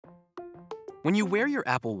When you wear your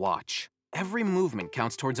Apple Watch, every movement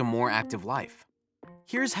counts towards a more active life.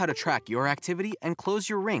 Here's how to track your activity and close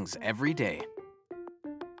your rings every day.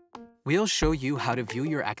 We'll show you how to view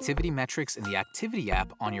your activity metrics in the Activity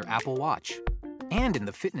app on your Apple Watch and in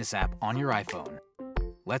the Fitness app on your iPhone.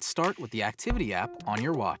 Let's start with the Activity app on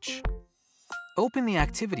your watch. Open the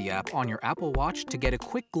Activity app on your Apple Watch to get a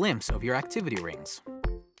quick glimpse of your activity rings.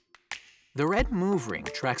 The red Move ring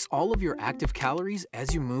tracks all of your active calories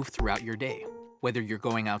as you move throughout your day, whether you're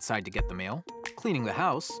going outside to get the mail, cleaning the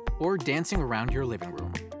house, or dancing around your living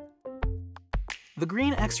room. The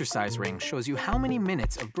green Exercise ring shows you how many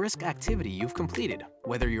minutes of brisk activity you've completed,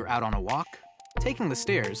 whether you're out on a walk, taking the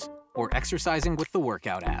stairs, or exercising with the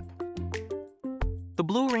Workout app. The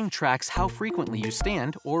blue ring tracks how frequently you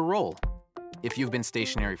stand or roll. If you've been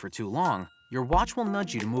stationary for too long, your watch will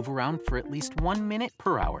nudge you to move around for at least 1 minute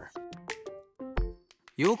per hour.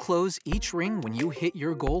 You'll close each ring when you hit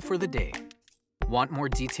your goal for the day. Want more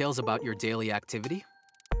details about your daily activity?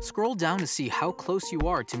 Scroll down to see how close you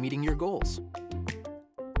are to meeting your goals.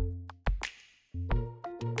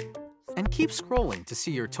 And keep scrolling to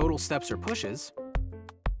see your total steps or pushes,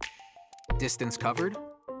 distance covered,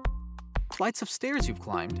 flights of stairs you've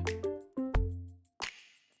climbed,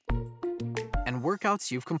 and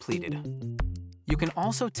workouts you've completed. You can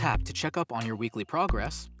also tap to check up on your weekly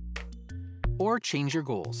progress or change your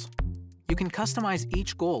goals. You can customize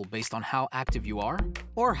each goal based on how active you are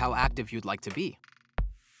or how active you'd like to be.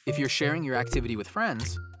 If you're sharing your activity with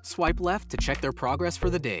friends, swipe left to check their progress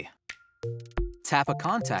for the day. Tap a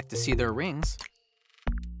contact to see their rings,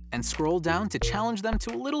 and scroll down to challenge them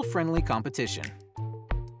to a little friendly competition.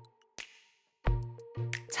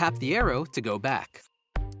 Tap the arrow to go back.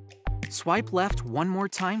 Swipe left one more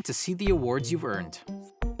time to see the awards you've earned,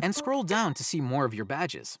 and scroll down to see more of your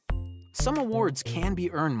badges. Some awards can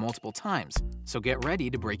be earned multiple times, so get ready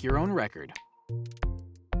to break your own record.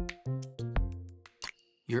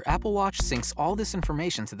 Your Apple Watch syncs all this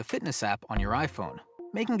information to the Fitness app on your iPhone,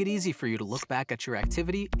 making it easy for you to look back at your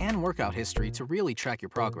activity and workout history to really track your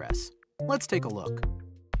progress. Let's take a look.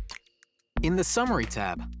 In the Summary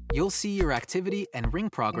tab, you'll see your activity and ring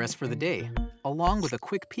progress for the day, along with a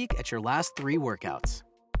quick peek at your last 3 workouts.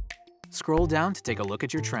 Scroll down to take a look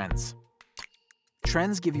at your trends.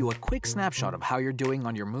 Trends give you a quick snapshot of how you're doing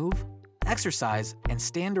on your move, exercise, and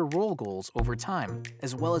stand or roll goals over time,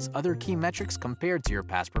 as well as other key metrics compared to your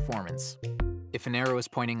past performance. If an arrow is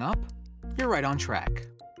pointing up, you're right on track.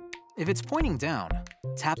 If it's pointing down,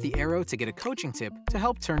 tap the arrow to get a coaching tip to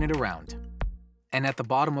help turn it around. And at the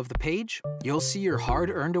bottom of the page, you'll see your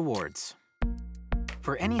hard-earned awards.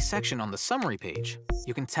 For any section on the Summary page,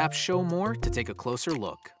 you can tap Show More to take a closer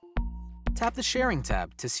look. Tap the Sharing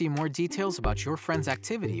tab to see more details about your friend's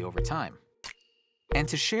activity over time. And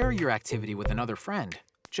to share your activity with another friend,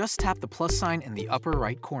 just tap the plus sign in the upper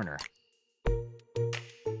right corner.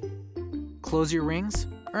 Close your rings,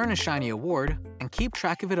 earn a shiny award, and keep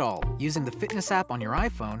track of it all using the Fitness app on your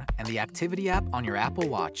iPhone and the Activity app on your Apple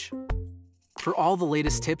Watch. For all the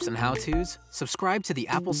latest tips and how-tos, subscribe to the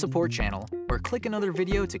Apple Support channel or click another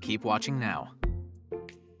video to keep watching now.